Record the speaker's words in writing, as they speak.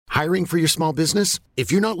Hiring for your small business?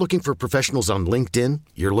 If you're not looking for professionals on LinkedIn,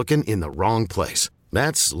 you're looking in the wrong place.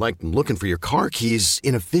 That's like looking for your car keys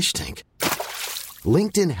in a fish tank.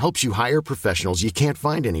 LinkedIn helps you hire professionals you can't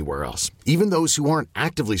find anywhere else, even those who aren't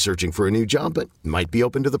actively searching for a new job but might be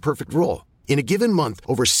open to the perfect role. In a given month,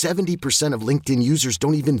 over 70% of LinkedIn users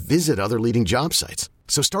don't even visit other leading job sites.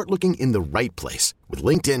 So start looking in the right place. With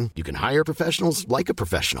LinkedIn, you can hire professionals like a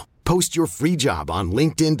professional. Post your free job on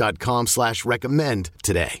linkedin.com/recommend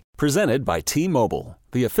today. Presented by T-Mobile,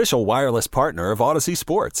 the official wireless partner of Odyssey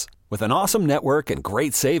Sports. With an awesome network and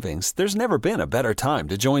great savings, there's never been a better time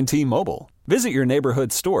to join T-Mobile. Visit your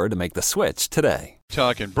neighborhood store to make the switch today.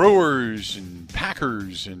 Talking Brewers and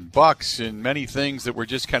Packers and Bucks and many things that we're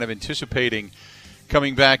just kind of anticipating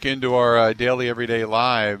coming back into our daily, everyday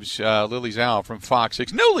lives. Lily Zhao from Fox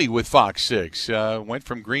 6, newly with Fox 6, went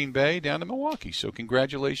from Green Bay down to Milwaukee. So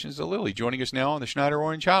congratulations to Lily, joining us now on the Schneider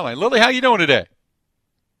Orange Hotline. Lily, how you doing today?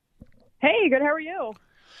 Hey, good. How are you?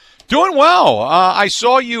 Doing well. I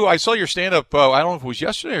saw your stand-up, I don't know if it was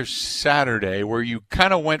yesterday or Saturday, where you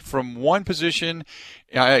kind of went from one position.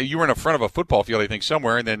 You were in the front of a football field, I think,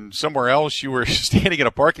 somewhere, and then somewhere else you were standing in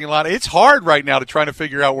a parking lot. It's hard right now to try to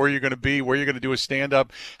figure out where you're going to be, where you're going to do a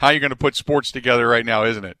stand-up, how you're going to put sports together right now,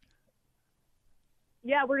 isn't it?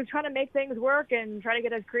 Yeah, we're just trying to make things work and try to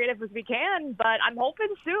get as creative as we can, but I'm hoping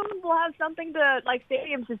soon we'll have something to, like,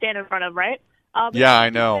 stadiums to stand in front of, right? Yeah, I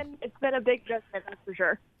know. It's been a big adjustment, that's for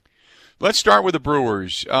sure. Let's start with the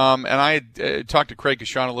Brewers. And I had talked to Craig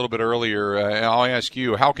Kashan a little bit earlier. I'll ask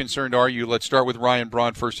you, how concerned are you? Let's start with Ryan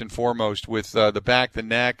Braun first and foremost with the back, the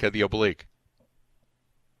neck, the oblique.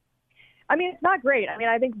 I mean, it's not great. I mean,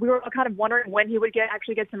 I think we were kind of wondering when he would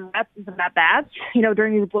actually get some reps and some at-bats,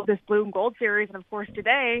 during this blue and gold series. And, of course,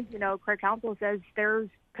 today, Craig Counsell says there's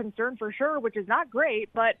concern for sure, which is not great.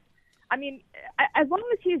 But, I mean, as long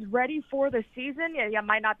as he's ready for the season, it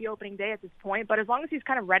might not be opening day at this point, but as long as he's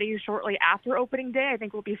kind of ready shortly after opening day, I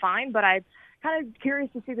think we'll be fine. But I'm kind of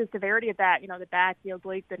curious to see the severity of that, the back, the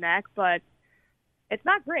oblique, the neck, but it's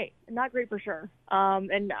not great. Not great for sure.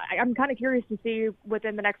 And I'm kind of curious to see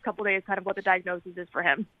within the next couple of days kind of what the diagnosis is for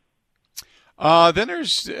him. Then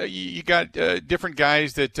there's you got different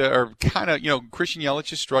guys that are kind of, Christian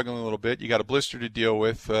Yelich is struggling a little bit. You got a blister to deal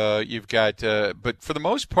with. You've got, but for the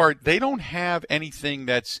most part, they don't have anything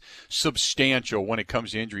that's substantial when it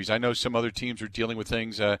comes to injuries. I know some other teams are dealing with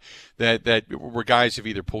things that where guys have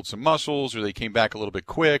either pulled some muscles or they came back a little bit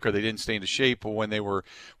quick or they didn't stay into shape when they were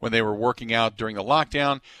working out during the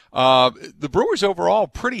lockdown. The Brewers overall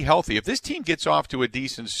pretty healthy. If this team gets off to a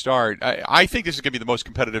decent start, I think this is going to be the most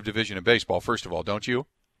competitive division in baseball. First of all, don't you?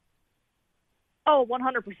 Oh,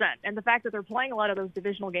 100%. And the fact that they're playing a lot of those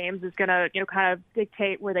divisional games is going to, kind of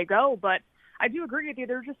dictate where they go. But I do agree with you.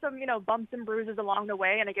 There's just some, bumps and bruises along the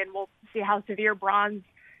way. And again, we'll see how severe Braun's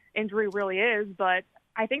injury really is. But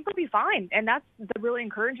I think they'll be fine. And that's the really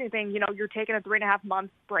encouraging thing. You're taking a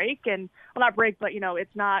 3.5-month break. And, well, not break, but,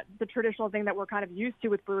 it's not the traditional thing that we're kind of used to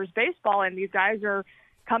with Brewers baseball. And these guys are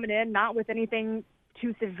coming in not with anything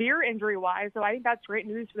too severe injury-wise. So I think that's great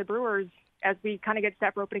news for the Brewers as we kind of get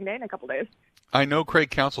set for opening day in a couple days. I know Craig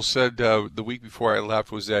Counsell said the week before I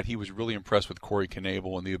left was that he was really impressed with Corey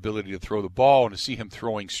Knebel and the ability to throw the ball and to see him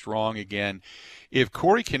throwing strong again. If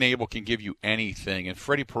Corey Knebel can give you anything, and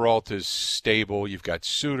Freddie Peralta's stable, you've got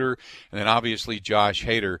Suter, and then obviously Josh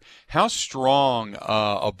Hader, how strong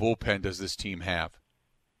a bullpen does this team have?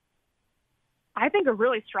 I think a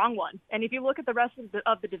really strong one. And if you look at the rest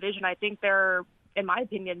of the division, I think they're, in my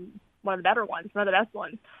opinion, one of the better ones, one of the best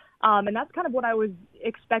ones. And that's kind of what I was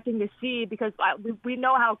expecting to see because we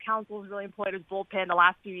know how Counsell's really employed his bullpen the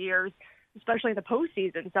last few years, especially in the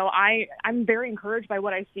postseason. So I'm very encouraged by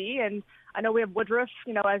what I see. And I know we have Woodruff,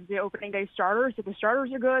 as the opening day starters. If the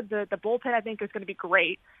starters are good, the bullpen, I think, is going to be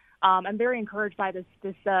great. I'm very encouraged by this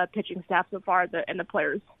pitching staff so far and the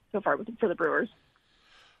players so far for the Brewers.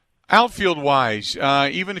 Outfield-wise,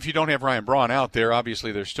 even if you don't have Ryan Braun out there,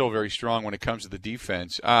 obviously they're still very strong when it comes to the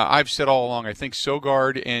defense. I've said all along, I think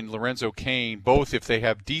Sogard and Lorenzo Cain, both if they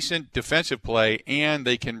have decent defensive play and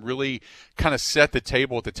they can really kind of set the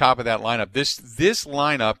table at the top of that lineup, this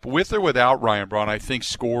lineup, with or without Ryan Braun, I think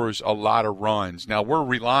scores a lot of runs. Now, we're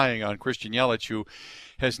relying on Christian Yelich, who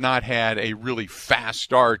has not had a really fast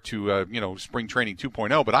start to, spring training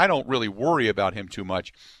 2.0, but I don't really worry about him too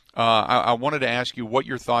much. I wanted to ask you what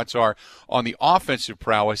your thoughts are on the offensive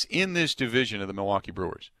prowess in this division of the Milwaukee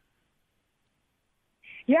Brewers.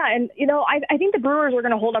 Yeah, and, I think the Brewers are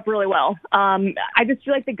going to hold up really well. I just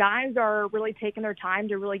feel like the guys are really taking their time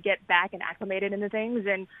to really get back and acclimated into things.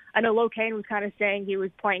 And I know Lo Cain was kind of saying he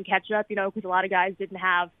was playing catch-up, because a lot of guys didn't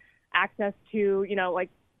have access to,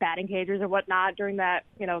 batting cages or whatnot during that,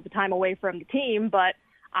 the time away from the team. But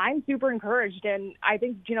I'm super encouraged. And I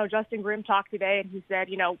think, Justin Grimm talked today and he said,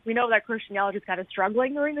 we know that Christian Yelich is kind of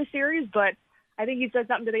struggling during the series, but I think he said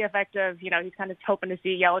something to the effect of, he's kind of hoping to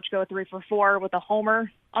see Yelich go 3 for 4 with a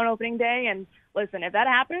homer on opening day. And listen, if that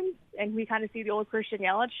happens and we kind of see the old Christian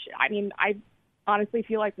Yelich, I honestly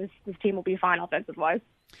feel like this team will be fine offensive-wise.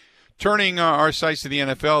 Turning our sights to the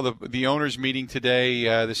NFL, the owners meeting today,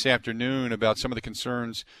 this afternoon, about some of the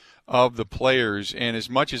concerns of the players. And as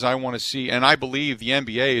much as I want to see, and I believe the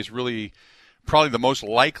NBA is really probably the most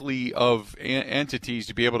likely of entities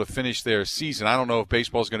to be able to finish their season. I don't know if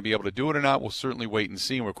baseball is going to be able to do it or not. We'll certainly wait and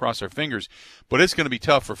see, and we'll cross our fingers. But it's going to be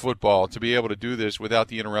tough for football to be able to do this without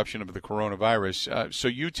the interruption of the coronavirus. So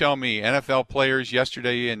you tell me, NFL players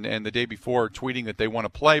yesterday and the day before tweeting that they want to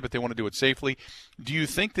play, but they want to do it safely. Do you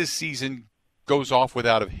think this season goes off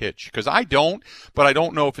without a hitch? Because I don't, but I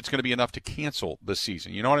don't know if it's going to be enough to cancel the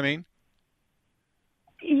season. You know what I mean?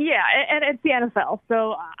 Yeah, and it's the NFL.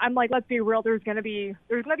 So I'm like, let's be real. There's going to be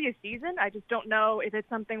a season. I just don't know if it's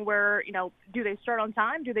something where, do they start on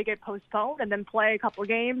time? Do they get postponed and then play a couple of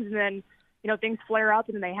games and then, things flare up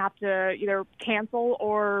and then they have to either cancel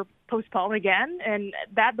or postpone again? And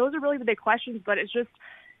those are really the big questions. But it's just,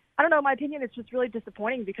 I don't know, in my opinion, it's just really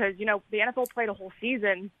disappointing because, the NFL played a whole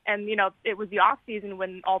season and, it was the off season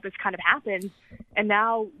when all this kind of happened. And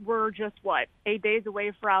now we're just, 8 days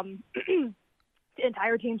away from the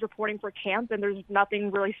entire team's reporting for camp and there's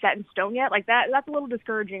nothing really set in stone yet. Like that's a little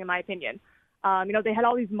discouraging in my opinion. They had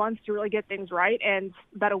all these months to really get things right. And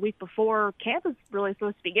about a week before camp is really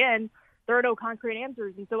supposed to begin, there are no concrete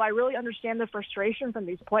answers. And so I really understand the frustration from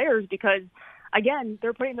these players because, again,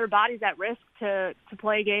 they're putting their bodies at risk to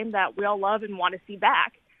play a game that we all love and want to see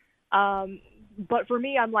back. But for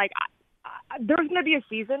me, I'm like, there's going to be a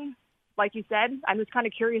season, like you said. I'm just kind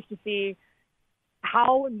of curious to see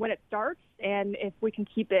how and when it starts and if we can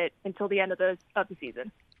keep it until the end of the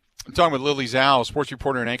season. I'm talking with Lily Zhao, sports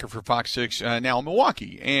reporter and anchor for Fox 6, now in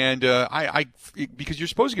Milwaukee. And because you're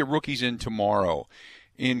supposed to get rookies in tomorrow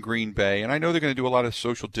in Green Bay, and I know they're going to do a lot of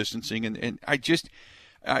social distancing, and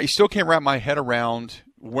I still can't wrap my head around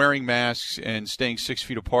wearing masks and staying 6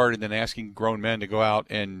 feet apart and then asking grown men to go out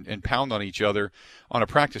and pound on each other on a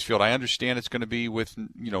practice field. I understand it's going to be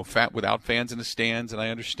without fans in the stands, and I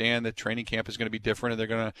understand that training camp is going to be different and they're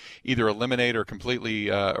going to either eliminate or completely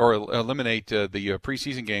eliminate the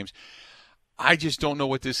preseason games. I just don't know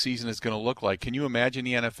what this season is going to look like. Can you imagine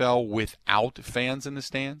the NFL without fans in the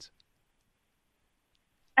stands?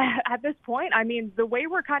 At this point, the way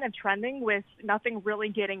we're kind of trending with nothing really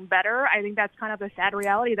getting better, I think that's kind of the sad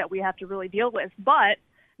reality that we have to really deal with. But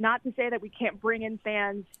not to say that we can't bring in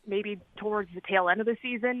fans maybe towards the tail end of the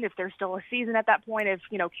season, if there's still a season at that point, if,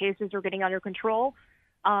 cases are getting under control.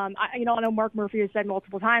 I know Mark Murphy has said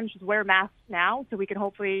multiple times, just wear masks now so we can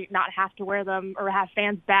hopefully not have to wear them or have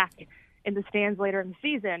fans back in the stands later in the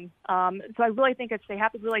season. So I really think they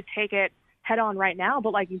have to really take it head on right now.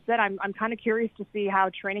 But like you said, I'm kind of curious to see how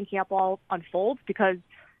training camp all unfolds because,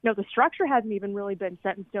 the structure hasn't even really been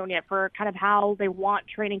set in stone yet for kind of how they want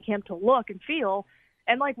training camp to look and feel.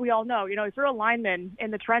 And like we all know, if you're a lineman in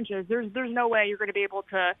the trenches, there's no way you're going to be able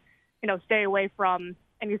to, stay away from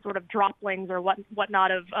any sort of droplings or whatnot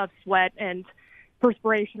of sweat and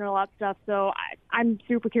perspiration and all that stuff. So I'm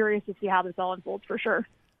super curious to see how this all unfolds for sure.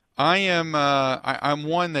 I'm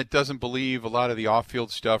one that doesn't believe a lot of the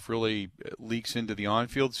off-field stuff really leaks into the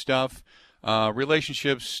on-field stuff.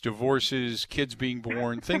 Relationships, divorces, kids being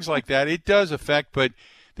born, things like that. It does affect, but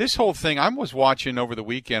this whole thing, I was watching over the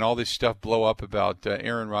weekend all this stuff blow up about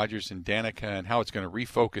Aaron Rodgers and Danica and how it's going to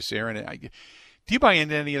refocus Aaron. Do you buy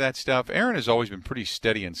into any of that stuff? Aaron has always been pretty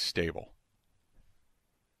steady and stable.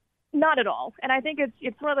 Not at all. And I think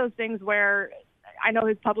it's one of those things where I know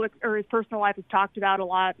his public or his personal life is talked about a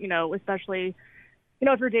lot, especially,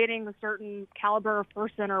 if you're dating a certain caliber of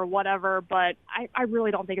person or whatever, but I really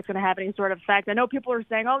don't think it's going to have any sort of effect. I know people are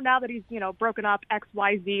saying, now that he's, broken up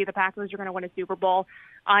XYZ, the Packers are going to win a Super Bowl.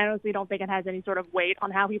 I honestly don't think it has any sort of weight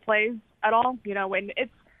on how he plays at all, and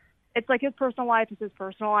it's like his personal life is his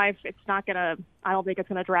personal life. It's not going to, I don't think it's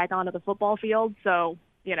going to drag onto the football field. So,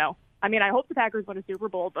 I hope the Packers win a Super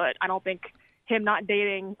Bowl, but I don't think him not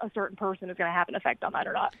dating a certain person is going to have an effect on that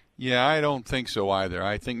or not. Yeah, I don't think so either.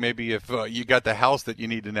 I think maybe if you got the house that you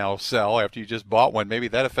need to now sell after you just bought one, maybe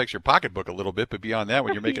that affects your pocketbook a little bit. But beyond that,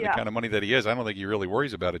 when you're making the kind of money that he is, I don't think he really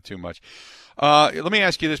worries about it too much. Let me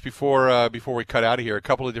ask you this before we cut out of here. A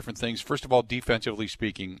couple of different things. First of all, defensively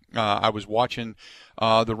speaking, I was watching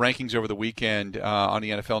the rankings over the weekend on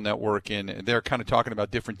the NFL Network, and they're kind of talking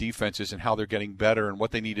about different defenses and how they're getting better and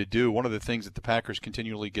what they need to do. One of the things that the Packers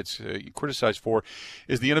continually gets criticized apologize for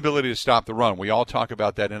is the inability to stop the run. We all talk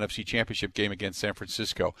about that NFC Championship game against San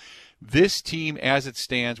Francisco. This team, as it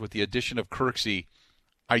stands, with the addition of Kirksey,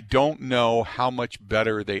 I don't know how much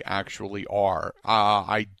better they actually are.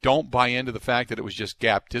 I don't buy into the fact that it was just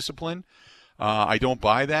gap discipline. I don't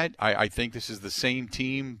buy that. I think this is the same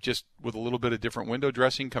team, just with a little bit of different window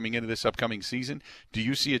dressing coming into this upcoming season. Do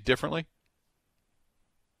you see it differently?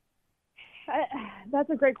 That's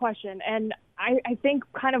a great question. And I think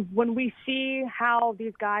kind of when we see how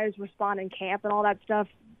these guys respond in camp and all that stuff,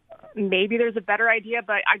 maybe there's a better idea,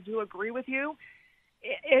 but I do agree with you.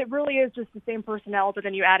 It really is just the same personnel, but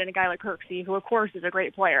then you add in a guy like Kirksey, who, of course, is a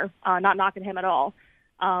great player, not knocking him at all.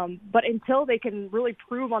 But until they can really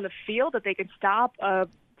prove on the field that they can stop a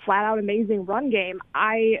flat-out amazing run game,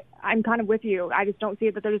 I'm kind of with you. I just don't see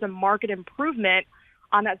that there's a marked improvement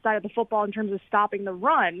on that side of the football in terms of stopping the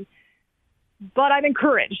run. But I'm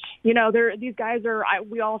encouraged. These guys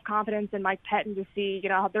we all have confidence in Mike Pettin to see,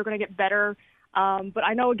 how they're going to get better. But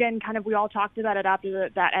I know, again, kind of we all talked about it after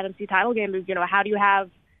that NFC title game is, how do you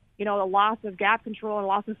have, a loss of gap control and a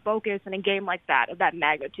loss of focus in a game like that, of that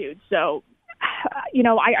magnitude. So,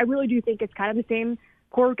 I really do think it's kind of the same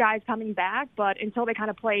core guys coming back, but until they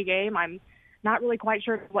kind of play a game, I'm not really quite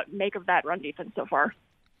sure what make of that run defense so far.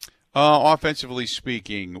 Offensively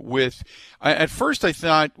speaking, at first I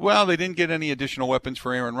thought, well, they didn't get any additional weapons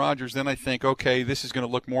for Aaron Rodgers. Then I think, okay, this is going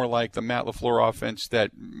to look more like the Matt LaFleur offense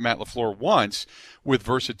that Matt LaFleur wants, with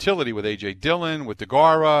versatility, with A.J. Dillon, with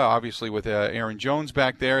DeGuara, obviously with Aaron Jones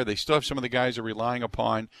back there. They still have some of the guys they're relying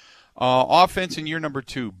upon. Offense in year number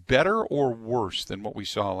 2, better or worse than what we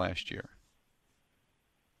saw last year?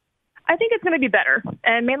 I think it's going to be better,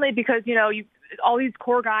 and mainly because, all these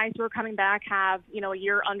core guys who are coming back have, a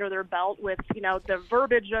year under their belt with, the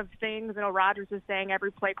verbiage of things. Rodgers is saying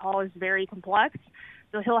every play call is very complex,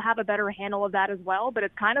 so he'll have a better handle of that as well. But we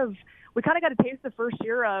kind of got a taste the first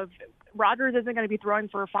year of Rodgers isn't going to be throwing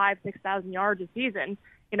for 5,000-6,000 yards a season.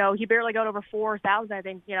 He barely got over 4,000, I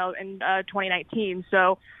think, in 2019.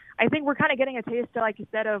 So I think we're kind of getting a taste, like you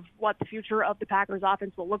said, of what the future of the Packers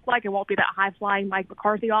offense will look like. It won't be that high-flying Mike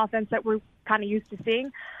McCarthy offense that we're kind of used to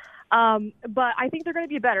seeing. But I think they're going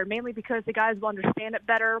to be better, mainly because the guys will understand it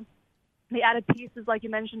better. They added pieces, like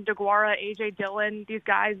you mentioned, DeGuara, A.J. Dillon, these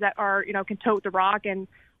guys that are, can tote the rock, and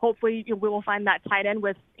hopefully we will find that tight end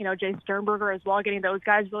with, Jay Sternberger as well, getting those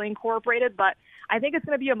guys really incorporated. But I think it's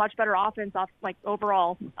going to be a much better offense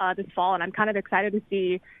overall this fall, and I'm kind of excited to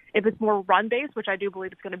see if it's more run-based, which I do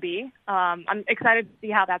believe it's going to be. I'm excited to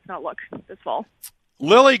see how that's going to look this fall.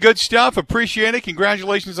 Lily, good stuff. Appreciate it.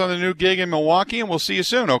 Congratulations on the new gig in Milwaukee, and we'll see you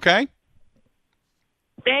soon, okay?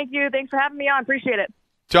 Thank you. Thanks for having me on. Appreciate it.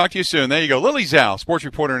 Talk to you soon. There you go. Lily Zhao, sports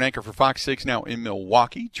reporter and anchor for Fox 6, now in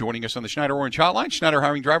Milwaukee, joining us on the Schneider Orange Hotline. Schneider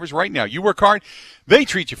hiring drivers right now. You work hard, they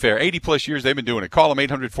treat you fair. 80-plus years they've been doing it. Call them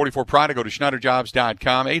 844-PRIDE. Go to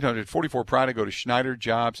SchneiderJobs.com. 844-PRIDE. Go to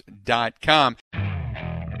SchneiderJobs.com.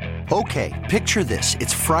 Okay, picture this.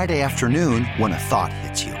 It's Friday afternoon when a thought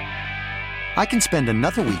hits you. I can spend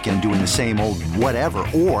another weekend doing the same old whatever,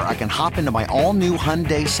 or I can hop into my all-new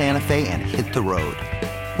Hyundai Santa Fe and hit the road.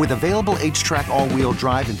 With available H-Track all-wheel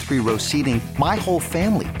drive and 3-row seating, my whole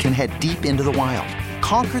family can head deep into the wild.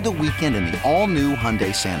 Conquer the weekend in the all-new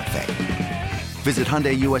Hyundai Santa Fe. Visit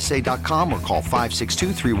HyundaiUSA.com or call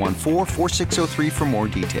 562-314-4603 for more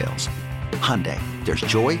details. Hyundai, there's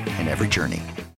joy in every journey.